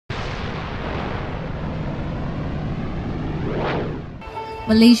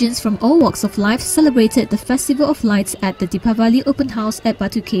Malaysians from all walks of life celebrated the Festival of Lights at the Deepavali open house at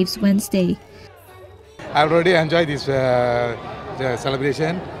Batu Caves Wednesday. I already enjoyed this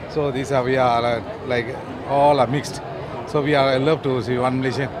celebration. So we are all are mixed. So we are love to see one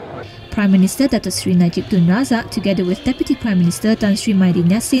Malaysian. Prime Minister Datuk Seri Najib Tun Razak, together with Deputy Prime Minister Tan Sri Maidin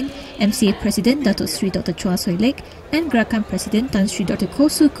Yassin, MCA President Datuk Sri Dr. Chua Soy Lek, and Gerakan President Tan Sri Dr. Koh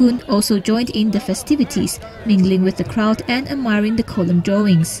Su Kun also joined in the festivities, mingling with the crowd and admiring the column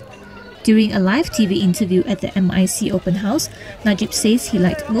drawings. During a live TV interview at the MIC open house, Najib says he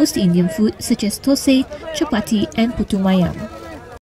liked most Indian food such as thosai, chapati and putu mayam.